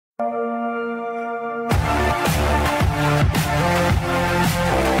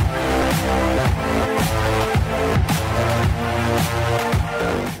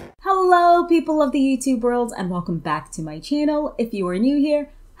people of the YouTube world, and welcome back to my channel. If you are new here,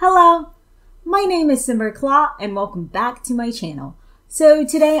 hello! My name is SimmerClaw and welcome back to my channel. So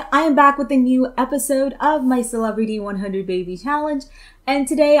today I am back with a new episode of my Celebrity 100 Baby Challenge, and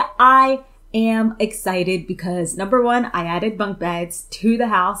today I am excited because number one, I added bunk beds to the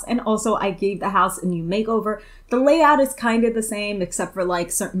house, and also I gave the house a new makeover. The layout is kind of the same except for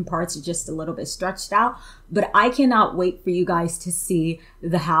like certain parts are just a little bit stretched out, but I cannot wait for you guys to see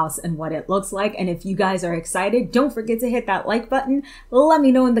the house and what it looks like. And if you guys are excited, don't forget to hit that like button. Let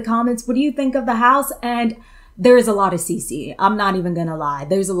me know in the comments, what do you think of the house? And there's a lot of CC. I'm not even gonna lie.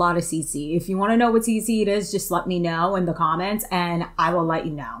 There's a lot of CC. If you want to know what CC it is, just let me know in the comments and I will let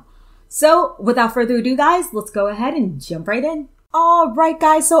you know. So without further ado, guys, let's go ahead and jump right in. All right,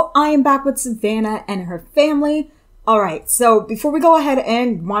 guys, so I am back with Savannah and her family. All right, so before we go ahead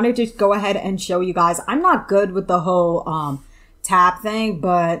and wanted to go ahead and show you guys, I'm not good with the whole tap thing,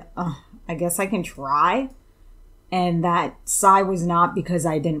 but I guess I can try. And that sigh was not because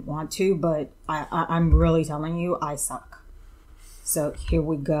I didn't want to, but I'm really telling you, I suck. So here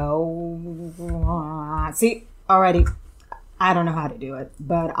we go. See, already. I don't know how to do it,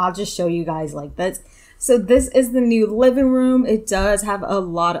 but I'll just show you guys like this. So this is the new living room. It does have a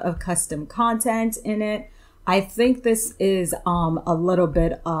lot of custom content in it. I think this is a little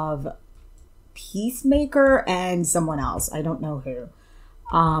bit of Peacemaker and someone else. I don't know who.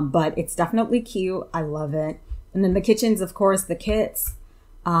 But it's definitely cute. I love it. And then the kitchen's, of course, the kits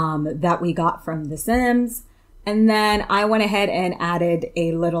that we got from The Sims. And then I went ahead and added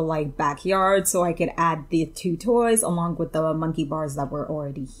a little like backyard so I could add the 2 toys along with the monkey bars that were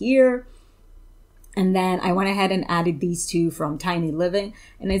already here. And then I went ahead and added these 2 from Tiny Living.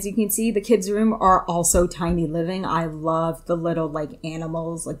 And as you can see, the kids' room are also Tiny Living. I love the little like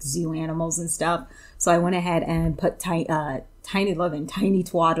animals, like zoo animals and stuff. So I went ahead and put Tiny Living, Tiny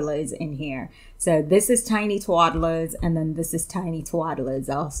Toddlers in here. So this is Tiny Toddlers and then this is Tiny Toddlers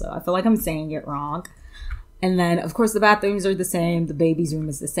also. I feel like I'm saying it wrong. And then, of course, the bathrooms are the same. The baby's room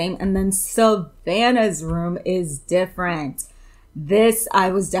is the same. And then Savannah's room is different. This,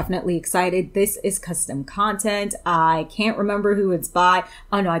 I was definitely excited. This is custom content. I can't remember who it's by.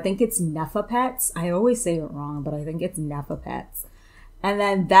 Oh, no, I think it's Nefa Pets. I always say it wrong, but I think it's Nefa Pets. And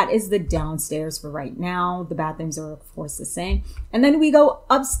then that is the downstairs for right now. The bathrooms are, of course, the same. And then we go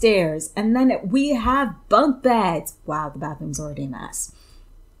upstairs. And then we have bunk beds. Wow, the bathroom's already a mess.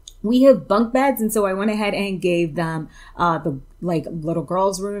 We have bunk beds, and so I went ahead and gave them the like little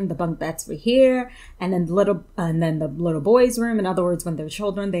girls' room. The bunk beds were here, and then the little boys' room. In other words, when they're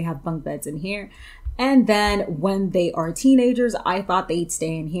children, they have bunk beds in here. And then when they are teenagers, I thought they'd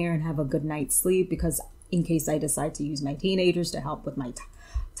stay in here and have a good night's sleep because in case I decide to use my teenagers to help with my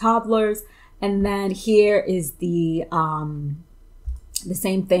toddlers. And then here is the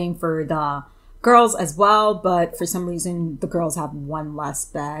same thing for the girls as well, but for some reason the girls have 1 less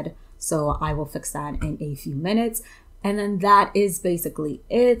bed, so I will fix that in a few minutes. And then that is basically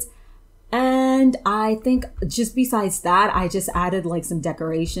it. And I think just besides that, I just added like some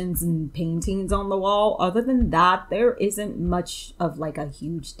decorations and paintings on the wall. Other than that, there isn't much of like a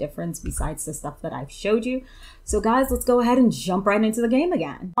huge difference besides the stuff that I've showed you. So guys, let's go ahead and jump right into the game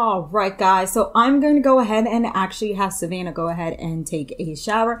again. All right, guys. So I'm going to go ahead and actually have Savannah go ahead and take a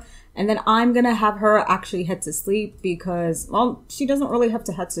shower. And then I'm going to have her actually head to sleep because, well, she doesn't really have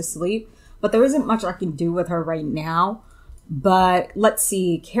to head to sleep, but there isn't much I can do with her right now. But let's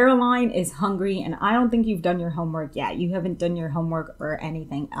see, Caroline is hungry and I don't think you've done your homework yet. You haven't done your homework or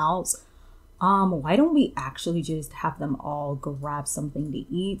anything else. Why don't we actually just have them all grab something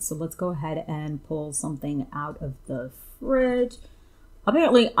to eat? So let's go ahead and pull something out of the fridge.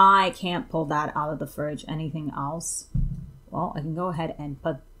 Apparently I can't pull that out of the fridge. Anything else? Well, I can go ahead and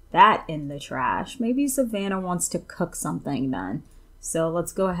put that in the trash. Maybe Savannah wants to cook something then. So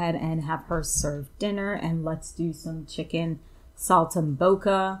let's go ahead and have her serve dinner and let's do some chicken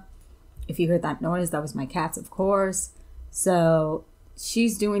saltimbocca. If you heard that noise, that was my cats, of course. So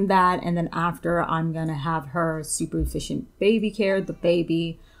she's doing that. And then after, I'm going to have her super efficient baby care, the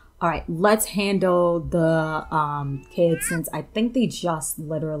baby. All right, let's handle the kids since I think they just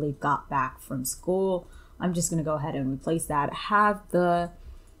literally got back from school. I'm just going to go ahead and replace that. Have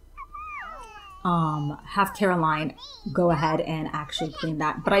Caroline go ahead and actually clean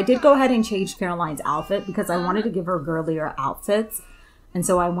that. But I did go ahead and change Caroline's outfit because I wanted to give her girlier outfits. And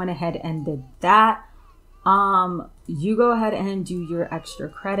so I went ahead and did that. You go ahead and do your extra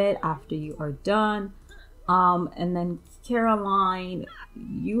credit after you are done. And then Caroline,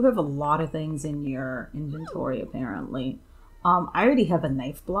 you have a lot of things in your inventory apparently. I already have a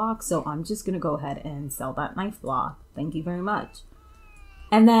knife block, so I'm just going to go ahead and sell that knife block. Thank you very much.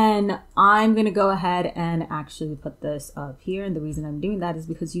 And then I'm going to go ahead and actually put this up here. And the reason I'm doing that is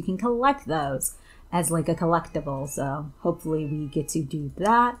because you can collect those as like a collectible. So hopefully we get to do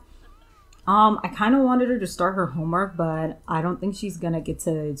that. I kind of wanted her to start her homework, but I don't think she's going to get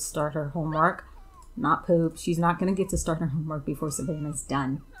to start her homework. Not poop. She's not going to get to start her homework before Savannah's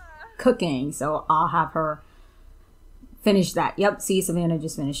done cooking. So I'll have her finish that. Yep, see, Savannah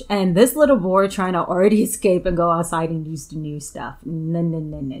just finished. And this little boy trying to already escape and go outside and use the new stuff. No, no,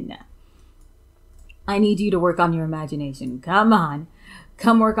 no, no, no. I need you to work on your imagination. Come on.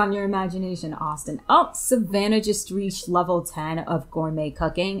 Come work on your imagination, Austin. Oh, Savannah just reached level 10 of gourmet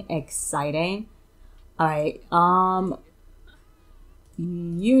cooking. Exciting. All right.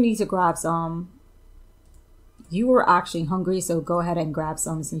 You need to grab some. You were actually hungry, so go ahead and grab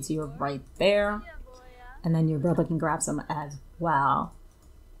some since you're right there. And then your brother can grab some as well.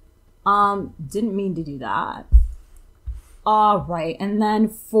 Didn't mean to do that. All right. And then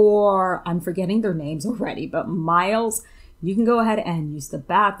for, I'm forgetting their names already, but Miles, you can go ahead and use the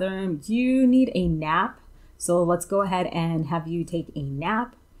bathroom. You need a nap. So let's go ahead and have you take a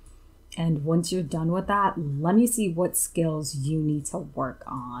nap. And once you're done with that, let me see what skills you need to work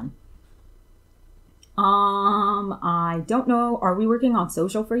on. I don't know. Are we working on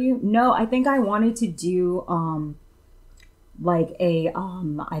social for you? No, I think I wanted to do, like a,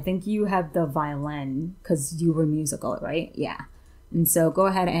 I think you have the violin because you were musical, right? Yeah. And so go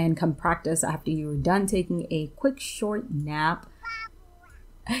ahead and come practice after you're done taking a quick short nap.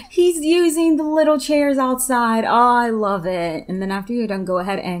 He's using the little chairs outside. Oh, I love it. And then after you're done, go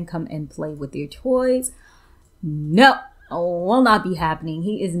ahead and come and play with your toys. No, will not be happening.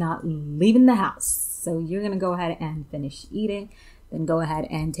 He is not leaving the house. So you're going to go ahead and finish eating. Then go ahead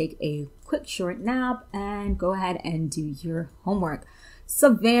and take a quick short nap and go ahead and do your homework.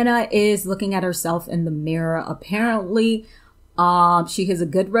 Savannah is looking at herself in the mirror. Apparently, she has a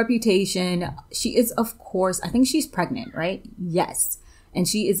good reputation. She is, of course, I think she's pregnant, right? Yes. And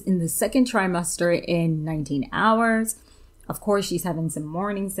she is in the second trimester in 19 hours. Of course, she's having some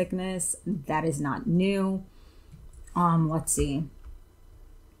morning sickness. That is not new. Let's see.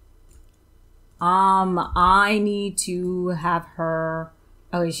 I need to have her,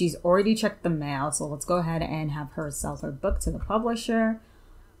 okay, she's already checked the mail, so let's go ahead and have her sell her book to the publisher.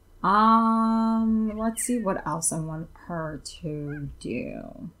 Let's see what else I want her to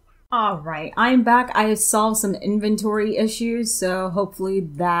do. All right, I'm back. I solved some inventory issues, so hopefully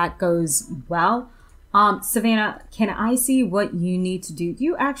that goes well. Savannah, can I see what you need to do?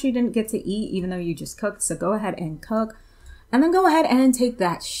 You actually didn't get to eat, even though you just cooked, so go ahead and cook. And then go ahead and take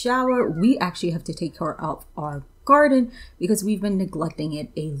that shower. We actually have to take care of our garden because we've been neglecting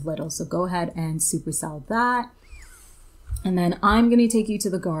it a little. So go ahead and supercell that. And then I'm going to take you to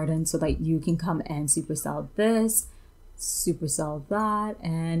the garden so that you can come and supercell this, supercell that,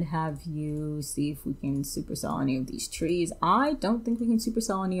 and have you see if we can supercell any of these trees. I don't think we can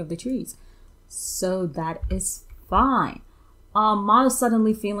supercell any of the trees. So that is fine. Miles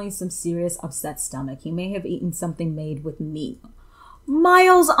suddenly feeling some serious upset stomach. He may have eaten something made with meat.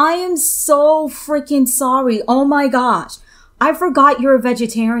 Miles, I am so freaking sorry. Oh my gosh. I forgot you're a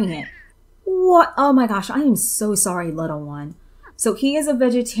vegetarian. What? Oh my gosh. I am so sorry, little one. So he is a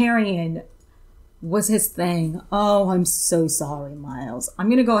vegetarian was his thing. Oh, I'm so sorry, Miles. I'm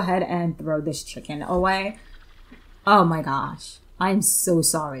going to go ahead and throw this chicken away. Oh my gosh. I'm so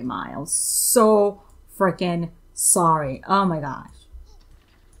sorry, Miles. So freaking sorry. Oh my gosh.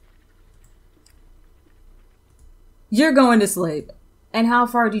 You're going to sleep. And how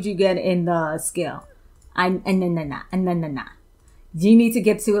far did you get in the skill? You need to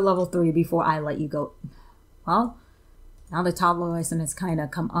get to a level 3 before I let you go. Well, now the toddler lesson has kind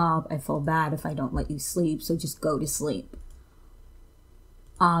of come up. I feel bad if I don't let you sleep, so just go to sleep.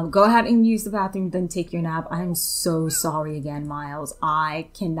 Go ahead and use the bathroom, then take your nap. I'm so sorry again, Miles. I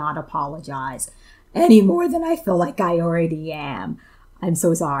cannot apologize any more than I feel like I already am. I'm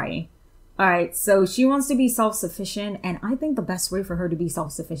so sorry. All right, so she wants to be self-sufficient, and I think the best way for her to be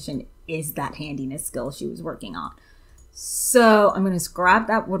self-sufficient is that handiness skill she was working on. So I'm going to scrap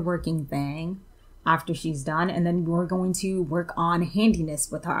that woodworking thing after she's done, and then we're going to work on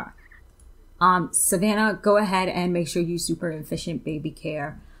handiness with her. Savannah, go ahead and make sure you super efficient baby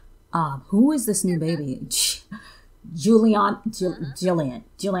care. Who is this new baby? Juliana.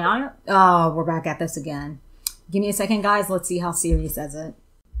 Oh, we're back at this again. Give me a second, guys. Let's see how Siri says it.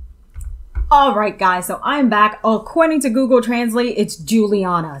 All right, guys. So I'm back. According to Google Translate, it's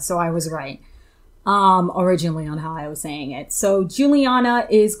Juliana. So I was right. Originally on how I was saying it. So Juliana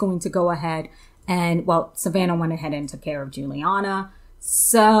is going to go ahead and, well, Savannah went ahead and took care of Juliana.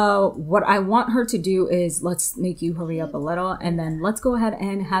 So what I want her to do is, let's make you hurry up a little, and then let's go ahead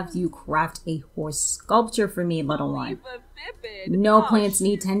and have you craft a horse sculpture for me, little one. No plants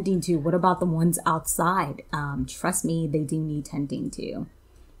need tending to. What about the ones outside? Trust me, they do need tending to.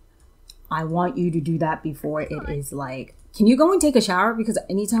 I want you to do that before it is like, can you go and take a shower? Because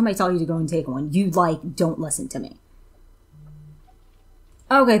anytime I tell you to go and take one, you like don't listen to me.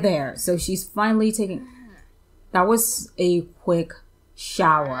 Okay, there. So she's finally taking, that was a quick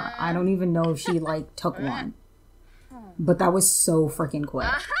shower. I don't even know if she like took one, but that was so freaking quick.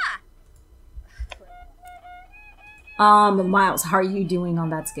 Miles, how are you doing on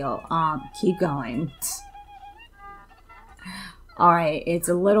that skill? Keep going. All right, it's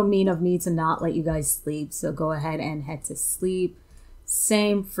a little mean of me to not let you guys sleep, so go ahead and head to sleep.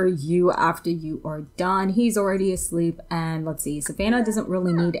 Same for you after you are done. He's already asleep, and let's see, Savannah doesn't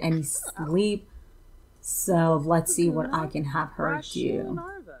really need any sleep. So let's see what I can have her do.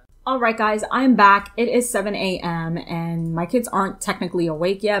 All right, guys, I'm back. It is 7 a.m. and my kids aren't technically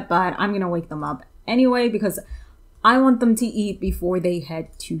awake yet, but I'm going to wake them up anyway because I want them to eat before they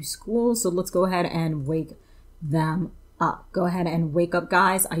head to school. So let's go ahead and wake them up. Go ahead and wake up,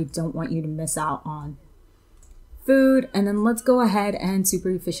 guys. I don't want you to miss out on food. And then let's go ahead and super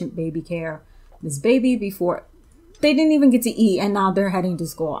efficient baby care this baby before they didn't even get to eat, and now they're heading to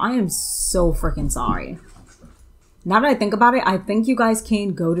school. I am so freaking sorry. Now that I think about it, I think you guys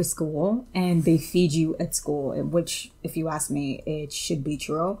can go to school and they feed you at school, which, if you ask me, it should be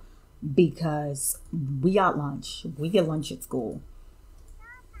true because we got lunch. We get lunch at school.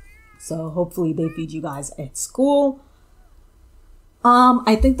 So hopefully they feed you guys at school.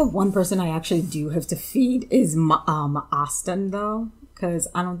 I think the one person I actually do have to feed is Austin, though, because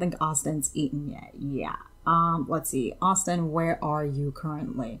I don't think Austin's eaten yet. Yeah. Let's see. Austin, where are you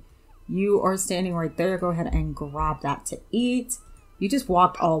currently? You are standing right there. Go ahead and grab that to eat. You just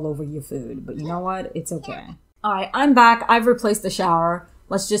walked all over your food, but you know what? It's okay. All right, I'm back. I've replaced the shower.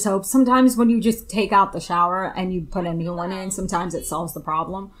 Let's just hope. Sometimes when you just take out the shower and you put a new one in, sometimes it solves the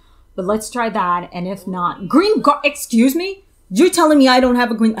problem. But let's try that. And if not, excuse me? You're telling me I don't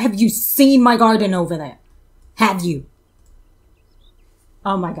have a green? Have you seen my garden over there? Have you?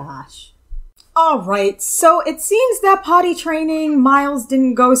 Oh my gosh. All right, so it seems that potty training Miles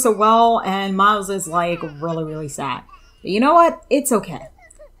didn't go so well, and Miles is like really, really sad. But you know what? It's okay.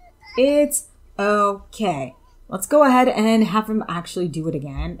 It's okay. Let's go ahead and have him actually do it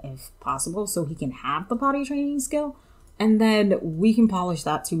again, if possible, so he can have the potty training skill, and then we can polish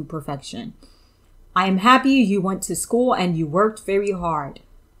that to perfection. I am happy you went to school and you worked very hard.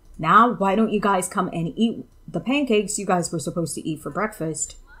 Now, why don't you guys come and eat the pancakes you guys were supposed to eat for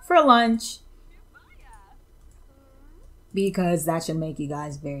breakfast for lunch? Because that should make you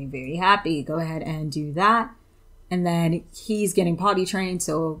guys very, very happy. Go ahead and do that. And then he's getting potty trained,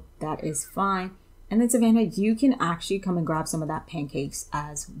 so that is fine. And then Savannah, you can actually come and grab some of that pancakes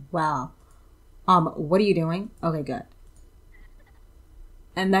as well. What are you doing? Okay, good.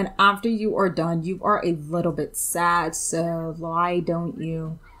 And then after you are done, you are a little bit sad, so why don't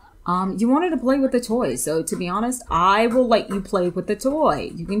you? You wanted to play with the toy, so to be honest, I will let you play with the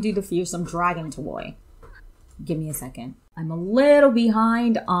toy. You can do the fearsome dragon toy. Give me a second. I'm a little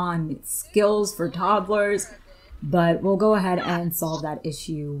behind on skills for toddlers, but we'll go ahead and solve that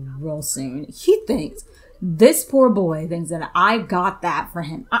issue real soon. He thinks, this poor boy thinks that I got that for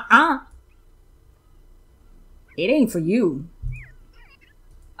him. It ain't for you.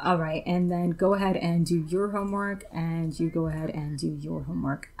 All right, and then go ahead and do your homework, and you go ahead and do your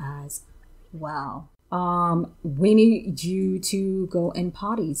homework as well. We need you to go and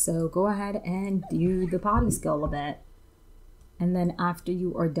potty, so go ahead and do the potty skill a bit. And then after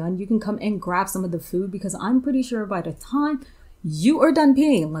you are done, you can come and grab some of the food, because I'm pretty sure by the time you are done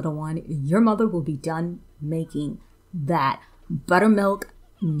peeing, little one, your mother will be done making that buttermilk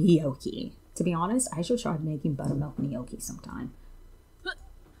gnocchi. To be honest, I should try making buttermilk gnocchi sometime.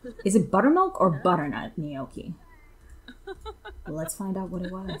 Is it buttermilk or butternut gnocchi? Let's find out what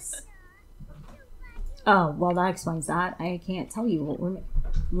it was. Oh, well, that explains that. I can't tell you what we're...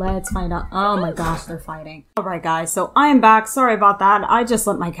 Let's find out. Oh my gosh, they're fighting. All right, guys, so I am back. Sorry about that. I just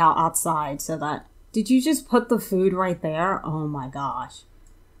let my cow outside so that... Did you just put the food right there? Oh my gosh.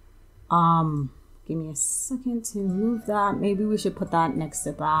 Give me a second to move that. Maybe we should put that next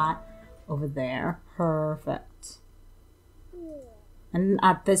to that over there. Perfect. And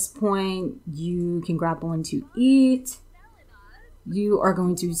at this point, you can grab one to eat. You are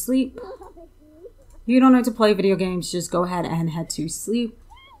going to sleep. You don't have to play video games. Just go ahead and head to sleep.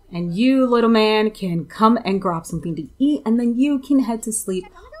 And you, little man, can come and grab something to eat. And then you can head to sleep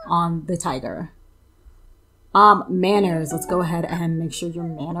on the tiger. Manners. Let's go ahead and make sure your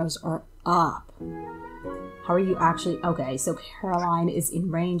manners are up. How are you actually? Okay, so Caroline is in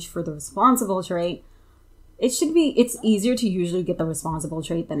range for the responsible trait. It's easier to usually get the responsible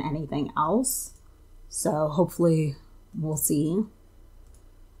trait than anything else. So hopefully we'll see.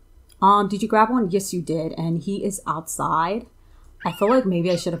 Did you grab one? Yes, you did. And he is outside. I feel like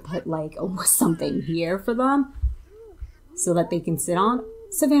maybe I should have put like something here for them so that they can sit on.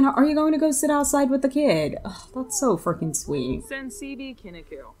 Savannah, are you going to go sit outside with the kid? Oh, that's so freaking sweet.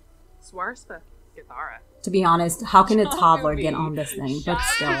 To be honest, how can a toddler get on this thing? But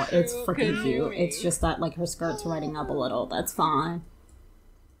still, it's freaking cute. It's just that like her skirt's riding up a little. That's fine.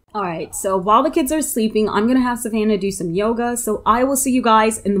 Alright, so while the kids are sleeping, I'm going to have Savannah do some yoga. So I will see you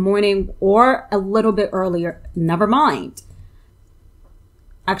guys in the morning or a little bit earlier. Never mind.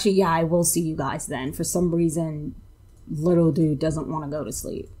 Actually, yeah, I will see you guys then. For some reason, little dude doesn't want to go to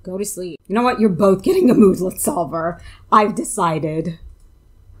sleep. Go to sleep. You know what? You're both getting a moodlet solver. I've decided.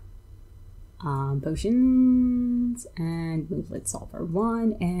 Potions and moodlet solver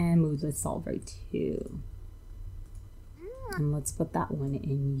 1 and moodlet solver 2. And let's put that one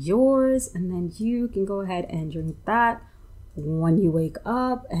in yours. And then you can go ahead and drink that when you wake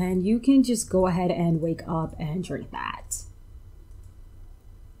up. And you can just go ahead and wake up and drink that.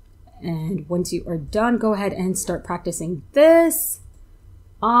 And once you are done, go ahead and start practicing this.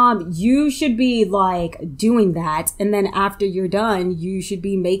 You should be like doing that. And then after you're done, you should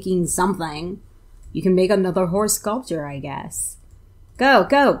be making something. You can make another horse sculpture, I guess. Go,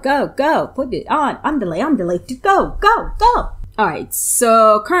 go, go, go. Put it on. Underlay. Go, go, go. All right.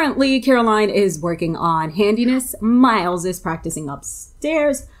 So currently Caroline is working on handiness. Miles is practicing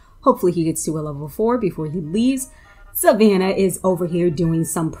upstairs. Hopefully he gets to a level 4 before he leaves. Savannah is over here doing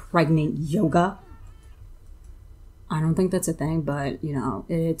some pregnant yoga. I don't think that's a thing, but you know,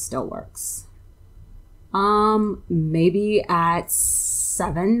 it still works. Maybe at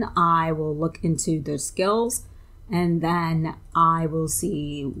 7, I will look into their skills and then I will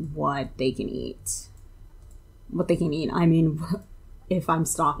see what they can eat. What they can eat. I mean, if I'm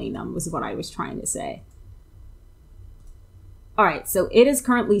stopping them was what I was trying to say. All right. So it is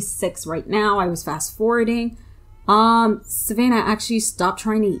currently 6 right now. I was fast forwarding. Savannah actually stopped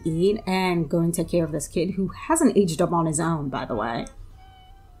trying to eat and go and take care of this kid who hasn't aged up on his own, by the way.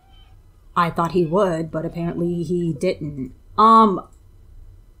 I thought he would, but apparently he didn't.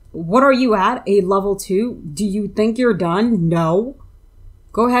 What are you at? A level 2? Do you think you're done? No.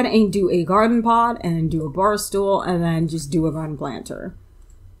 Go ahead and do a garden pot and do a bar stool and then just do a garden planter.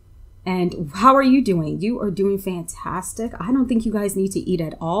 And how are you doing? You are doing fantastic. I don't think you guys need to eat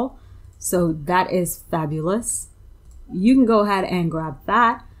at all. So that is fabulous. You can go ahead and grab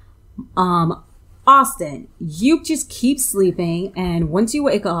that. Austin, you just keep sleeping. And once you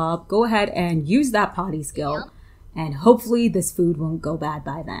wake up, go ahead and use that potty skill. And hopefully this food won't go bad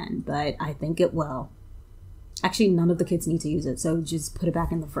by then. But I think it will. Actually, none of the kids need to use it. So just put it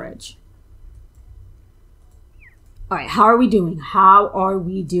back in the fridge. All right, how are we doing? How are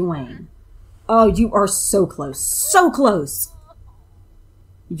we doing? Oh, you are so close. So close.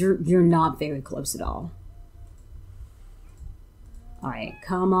 You're not very close at all. All right,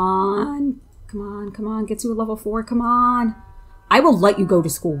 come on. Come on, come on. Get to a level 4. Come on. I will let you go to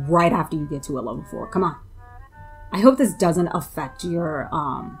school right after you get to a level 4. Come on. I hope this doesn't affect your,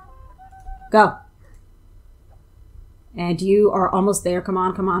 go. And you are almost there. Come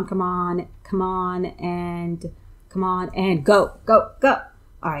on, come on, come on. Come on, and go, go, go.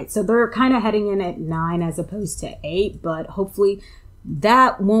 All right, so they're kind of heading in at 9 as opposed to 8, but hopefully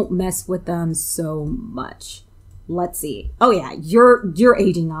that won't mess with them so much. Let's see. Oh yeah, you're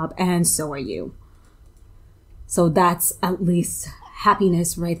aging up and so are you. So that's at least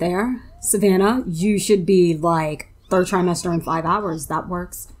happiness right there. Savannah, you should be like 3rd trimester in 5 hours. That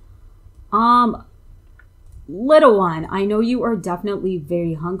works. Little one, I know you are definitely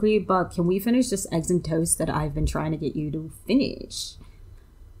very hungry, but can we finish this eggs and toast that I've been trying to get you to finish?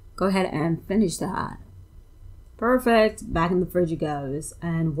 Go ahead and finish that. Perfect. Back in the fridge it goes.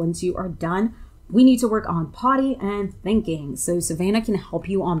 And once you are done, we need to work on potty and thinking. So Savannah can help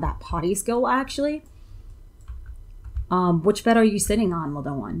you on that potty skill, actually. Which bed are you sitting on,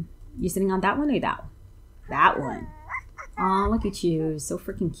 little one? You sitting on that one or that one? That one. Oh, look at you. So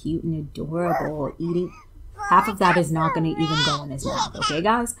freaking cute and adorable. Eating. Half of that is not going to even go in his mouth. Okay,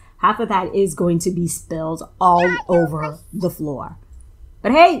 guys? Half of that is going to be spilled all over the floor.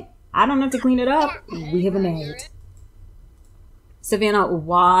 But hey, I don't have to clean it up. We have a maid. Savannah,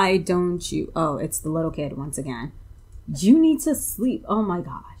 why don't you... Oh, it's the little kid once again. You need to sleep. Oh my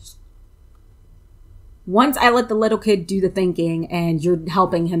gosh. Once I let the little kid do the thinking and you're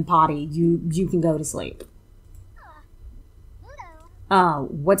helping him potty, you can go to sleep.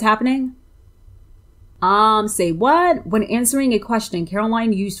 What's happening? Say what? When answering a question,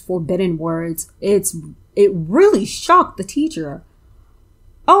 Caroline used forbidden words. It really shocked the teacher.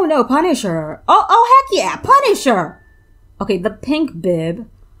 Oh no, punish her. Oh heck yeah, punish her. Okay, the pink bib.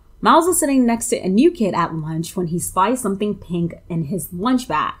 Miles is sitting next to a new kid at lunch when he spies something pink in his lunch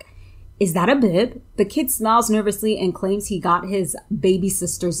bag. Is that a bib? The kid smiles nervously and claims he got his baby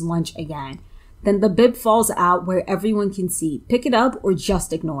sister's lunch again. Then the bib falls out where everyone can see. Pick it up or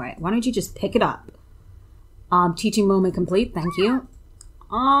just ignore it. Why don't you just pick it up? Teaching moment complete. Thank you.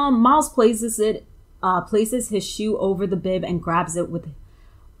 Miles places his shoe over the bib and grabs it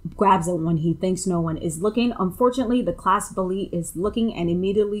when he thinks no one is looking. Unfortunately, the class bully is looking and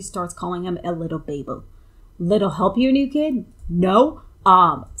immediately starts calling him a little baby. Little help you, new kid? No.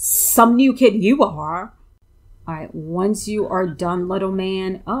 Some new kid you are. All right, once you are done, little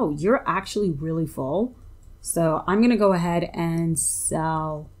man. Oh, you're actually really full. So I'm going to go ahead and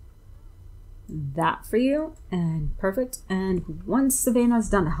sell that for you. And perfect. And once Savannah's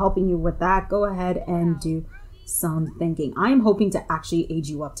done helping you with that, go ahead and do some thinking. I am hoping to actually age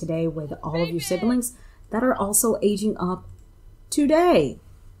you up today with all of your siblings that are also aging up today.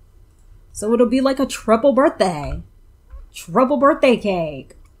 So it'll be like a triple birthday. Triple birthday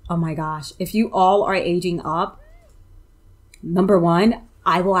cake. Oh my gosh. If you all are aging up, number one,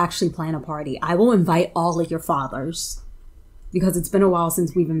 I will actually plan a party. I will invite all of your fathers because it's been a while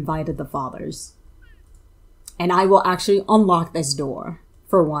since we've invited the fathers. And I will actually unlock this door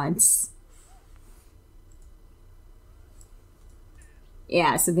for once.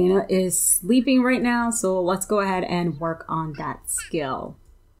 Yeah, Savannah is sleeping right now, so let's go ahead and work on that skill.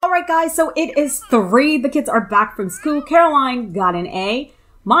 Alright guys, so it is 3. The kids are back from school. Caroline got an A.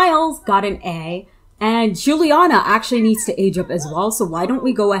 Miles got an A. And Juliana actually needs to age up as well. So why don't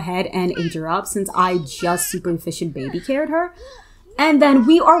we go ahead and age her up since I just super efficient baby cared her. And then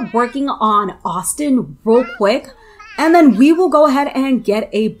we are working on Austin real quick. And then we will go ahead and get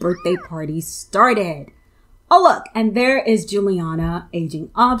a birthday party started. Oh look, and there is Juliana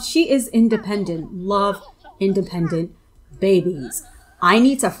aging up. She is independent. Love independent babies. I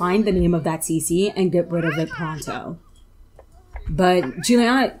need to find the name of that CC and get rid of it pronto. But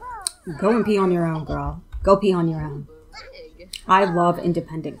Juliana, go and pee on your own, girl. Go pee on your own. I love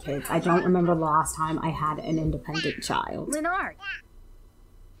independent kids. I don't remember the last time I had an independent child.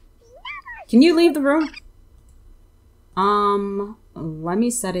 Can you leave the room? Let me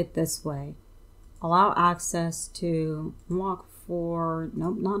set it this way. Allow access to unlock for,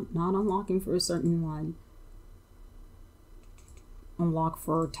 nope, not unlocking for a certain one. Unlock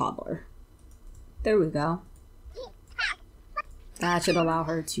for toddler. There we go. That should allow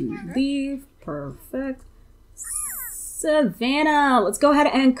her to leave. Perfect. Savannah, let's go ahead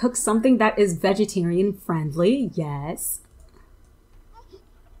and cook something that is vegetarian friendly. Yes.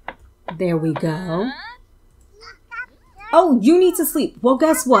 There we go. Oh, you need to sleep. Well,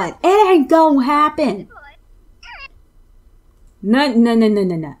 guess what? It ain't gonna happen.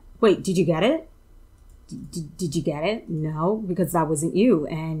 No. Wait, did you get it? Did you get it? No, because that wasn't you.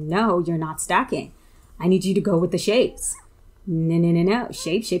 And no, you're not stacking. I need you to go with the shapes. No.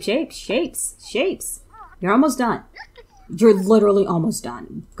 Shapes. You're almost done. You're literally almost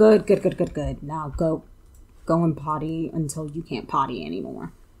done. Good. Now go and potty until you can't potty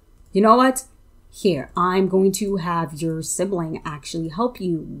anymore. You know what? Here, I'm going to have your sibling actually help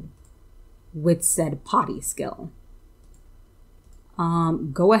you with said potty skill.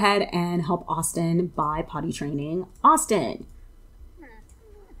 Go ahead and help Austin by potty training. Austin!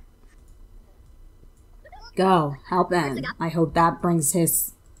 Go, help him. I hope that brings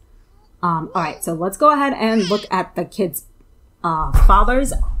his... Alright, so let's go ahead and look at the kids'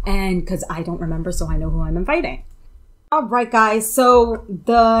 fathers, and because I don't remember, so I know who I'm inviting. Alright guys, so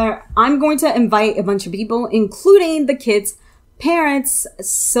I'm going to invite a bunch of people, including the kids' parents,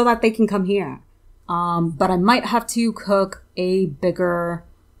 so that they can come here. But I might have to cook a bigger,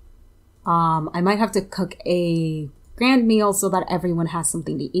 I might have to cook a grand meal so that everyone has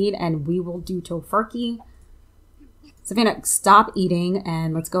something to eat, and we will do tofurkey. Savannah, stop eating,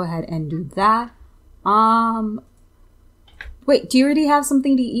 and let's go ahead and do that. Wait, do you already have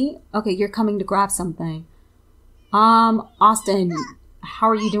something to eat? Okay, you're coming to grab something. Austin, how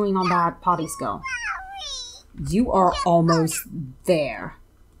are you doing on that potty skill? You are almost there.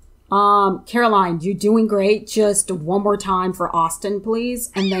 Caroline, you're doing great. Just one more time for Austin,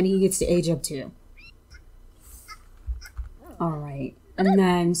 please. And then he gets to age up too. Alright. And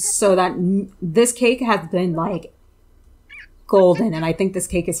then, so that this cake has been like golden. And I think this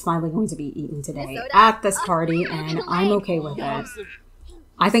cake is finally going to be eaten today at this party. And I'm okay with it.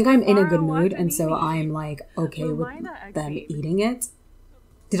 I think I'm in a good mood. And so I'm like okay with them eating it.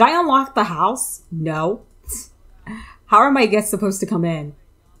 Did I unlock the house? No. How are my guests supposed to come in?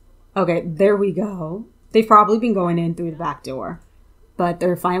 Okay, there we go. They've probably been going in through the back door. But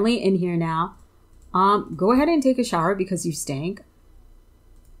they're finally in here now. Go ahead and take a shower because you stink.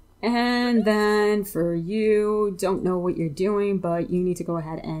 And then for you, don't know what you're doing, but you need to go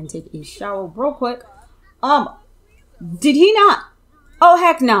ahead and take a shower real quick. Did he not? Oh,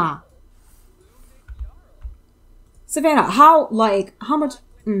 heck nah. Savannah, how much?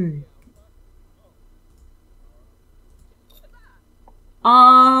 You're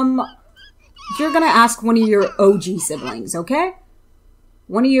gonna ask one of your OG siblings, okay?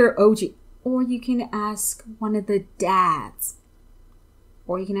 One of your OG, or you can ask one of the dads.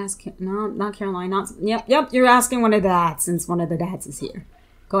 Or you can ask, no, not Caroline, yep, you're asking one of the dads since one of the dads is here.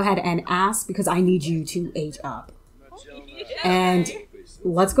 Go ahead and ask because I need you to age up. And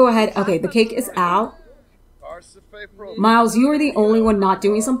let's go ahead. Okay, the cake is out. Miles, you are the only one not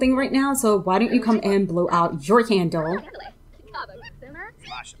doing something right now, so why don't you come and blow out your candle?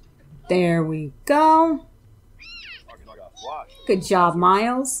 There we go. Good job,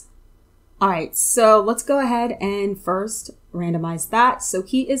 Miles. Alright, so let's go ahead and first randomize that. So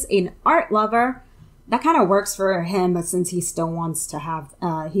he is an art lover. That kind of works for him, but since he still wants to have,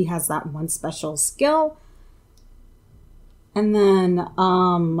 he has that one special skill. And then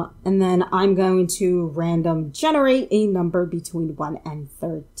I'm going to random generate a number between 1 and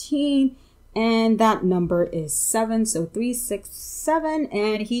 13. And that number is 7. So 3, 6, 7.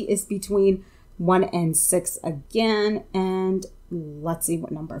 And he is between 1 and 6 again. And let's see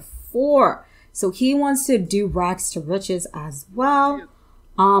what number 4. So he wants to do rags to riches as well.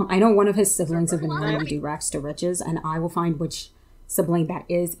 I know one of his siblings have been wanting to do rags to riches. And I will find which sibling that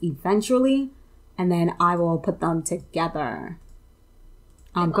is eventually. And then I will put them together.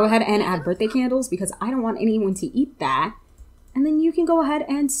 Go ahead and add birthday candles because I don't want anyone to eat that. And then you can go ahead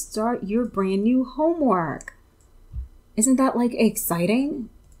and start your brand new homework. Isn't that like exciting?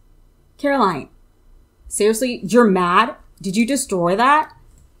 Caroline, seriously, you're mad? Did you destroy that?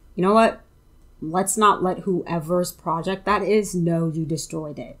 You know what? Let's not let whoever's project that is know you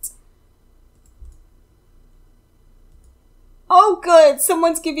destroyed it. Oh, good.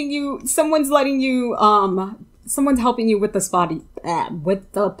 Someone's helping you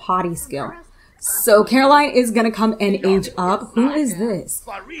with the potty skill. So Caroline is going to come and age up. Who is this?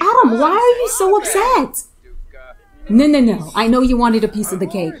 Adam, why are you so upset? No. I know you wanted a piece of the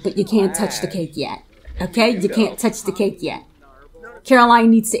cake, but you can't touch the cake yet. Okay? You can't touch the cake yet. Caroline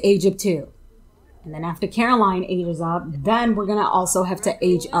needs to age up too. And then after Caroline ages up, then we're going to also have to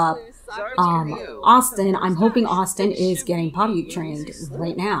age up Austin. I'm hoping Austin is getting potty trained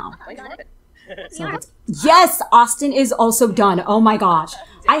right now. So yes, Austin is also done. Oh my gosh.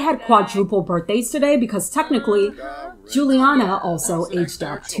 I had quadruple birthdays today because technically Juliana also aged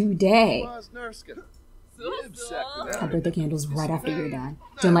up today. Have birthday candles right after you're done.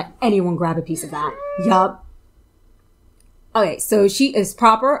 Don't let anyone grab a piece of that. Yup. Okay, so she is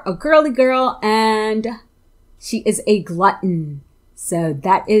proper, a girly girl, and she is a glutton. So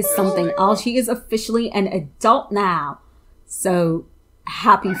that is something else. She is officially an adult now. So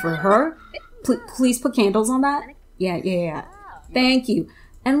happy for her. Please put candles on that. Yeah. Thank you.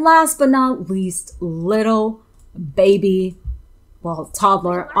 And last but not least, little baby,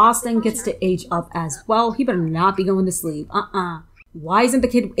 toddler, Austin gets to age up as well. He better not be going to sleep. Why isn't the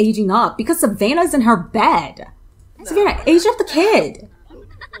kid aging up? Because Savannah's in her bed. Savannah, age up the kid.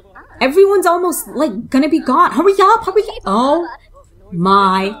 Everyone's almost gonna be gone. Hurry up. Oh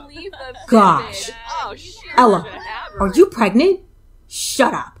my gosh. Ella, are you pregnant?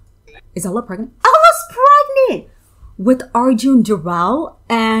 Shut up. Is Ella pregnant? Ella's pregnant with Arjun Durrell,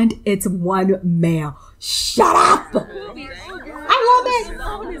 and it's one male. Shut up. I love it.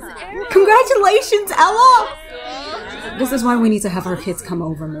 Congratulations, Ella. This is why we need to have our kids come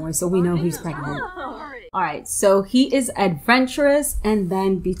over more so we know who's pregnant. Alright, so he is adventurous, and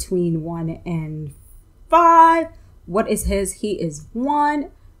then between 1 and 5, what is his? He is 1.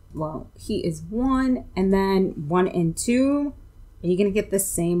 Well, he is 1, and then 1 and 2. Are you going to get the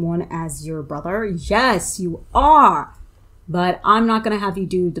same one as your brother? Yes, you are. But I'm not going to have you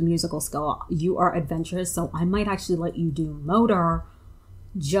do the musical skill. You are adventurous, so I might actually let you do motor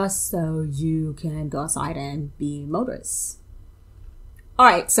just so you can go outside and be motorists.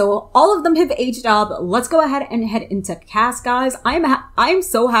 Alright, so all of them have aged up. Let's go ahead and head into cast, guys. I'm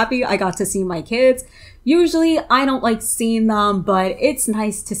so happy I got to see my kids. Usually, I don't like seeing them, but it's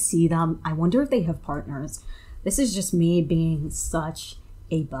nice to see them. I wonder if they have partners. This is just me being such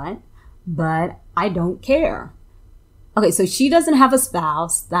a butt, but I don't care. Okay, so she doesn't have a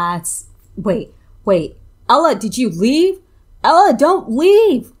spouse. Wait. Ella, did you leave? Ella, don't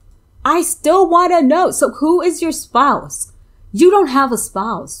leave. I still want to know. So who is your spouse? You don't have a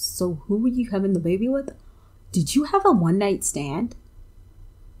spouse. So who are you having the baby with? Did you have a one-night stand?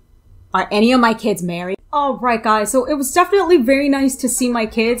 Are any of my kids married? All right, guys. So it was definitely very nice to see my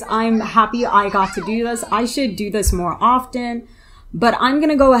kids. I'm happy I got to do this. I should do this more often. But I'm going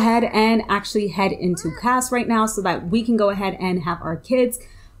to go ahead and actually head into cast right now so that we can go ahead and have our kids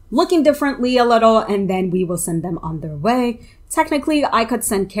looking differently a little, and then we will send them on their way. Technically, I could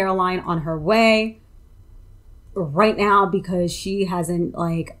send Caroline on her way right now because she hasn't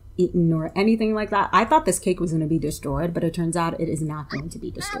like eaten or anything like that. I thought this cake was going to be destroyed, but it turns out it is not going to be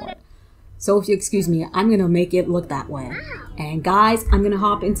destroyed. So if you excuse me, I'm going to make it look that way. And guys, I'm going to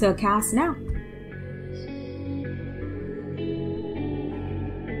hop into a cast now.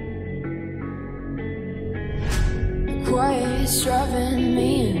 Quiet's driving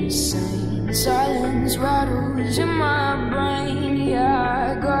me insane. Silence rattles in my brain.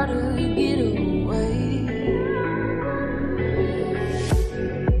 Yeah, I gotta get away.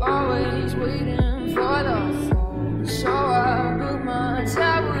 Always waiting for the phone, so I built my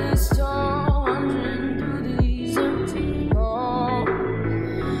towers tall, wandering through these empty halls.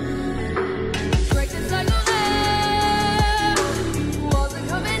 Break the cycle now. Walls are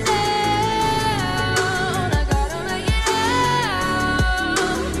coming down.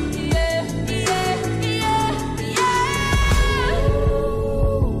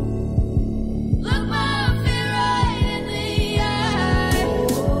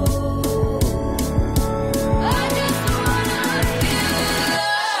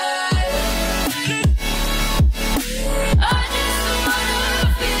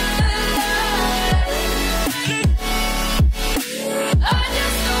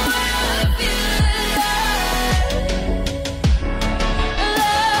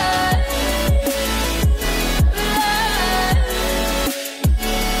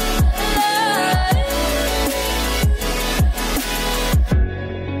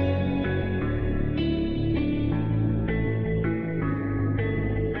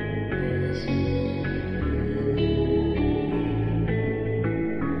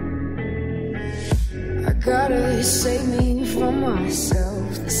 Gotta save me from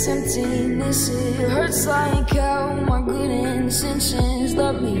myself. This emptiness, it hurts like hell. My good intentions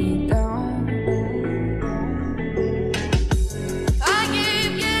let me down. I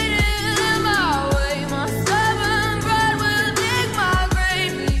keep getting in my way. My stubborn pride will dig my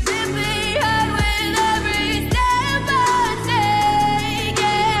grave. Leaving behind with every step I take.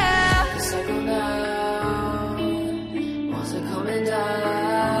 Yeah, cycle down. Walls are coming down.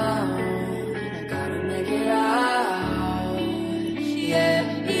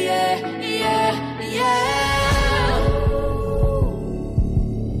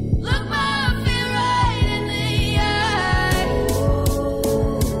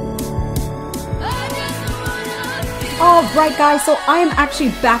 Alright guys, so I am actually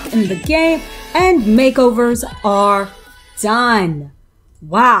back in the game and makeovers are done.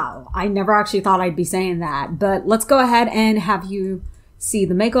 Wow, I never actually thought I'd be saying that, but let's go ahead and have you see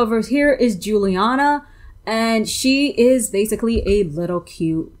the makeovers. Here is Juliana, and she is basically a little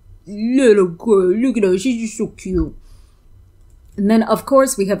cute little girl. Look at her, she's just so cute. And then, of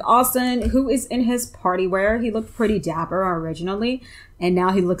course, we have Austin, who is in his party wear. He looked pretty dapper originally, and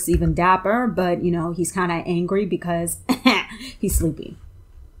now he looks even dapper, but, you know, he's kind of angry because he's sleepy.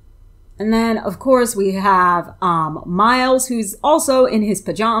 And then, of course, we have Miles, who's also in his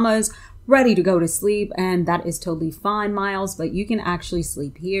pajamas, ready to go to sleep, and that is totally fine, Miles, but you can actually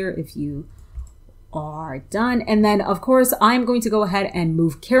sleep here if you are done. And then, of course, I'm going to go ahead and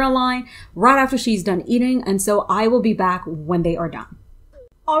move Caroline right after she's done eating, and so I will be back when they are done.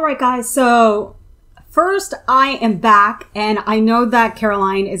 All right, guys, so first I am back, and I know that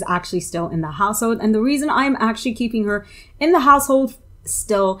Caroline is actually still in the household, and the reason I'm actually keeping her in the household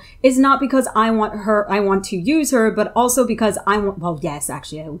still is not because I want to use her, but also because well, yes,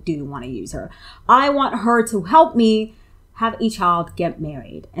 actually, I do want to use her. I want her to help me have a child get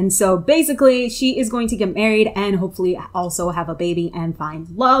married. And so basically she is going to get married and hopefully also have a baby and find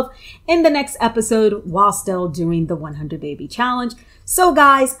love in the next episode while still doing the 100 baby challenge. So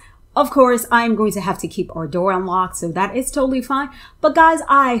guys, of course, I'm going to have to keep our door unlocked, so that is totally fine. But guys,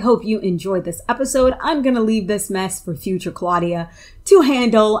 I hope you enjoyed this episode. I'm going to leave this mess for future Claudia to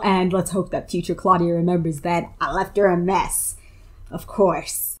handle, and let's hope that future Claudia remembers that I left her a mess. Of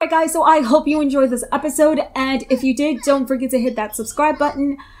course. Alright guys, so I hope you enjoyed this episode, and if you did, don't forget to hit that subscribe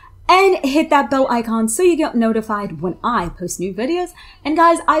button and hit that bell icon so you get notified when I post new videos. And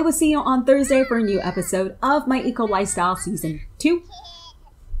guys, I will see you on Thursday for a new episode of My Eco Lifestyle Season 2.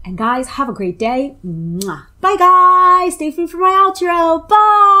 And guys, have a great day. Mwah. Bye guys. Stay tuned for my outro.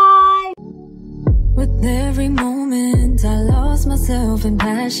 Bye. With every moment I lost myself in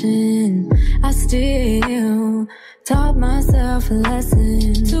passion, I still taught myself a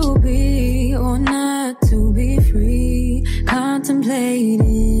lesson. To be or not to be free,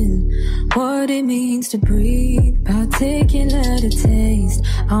 contemplating what it means to breathe. Particular to taste,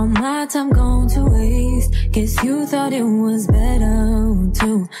 all my time gone to waste. Guess you thought it was better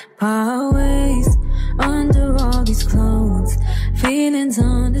to part ways. Under all these clothes, feelings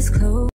undisclosed.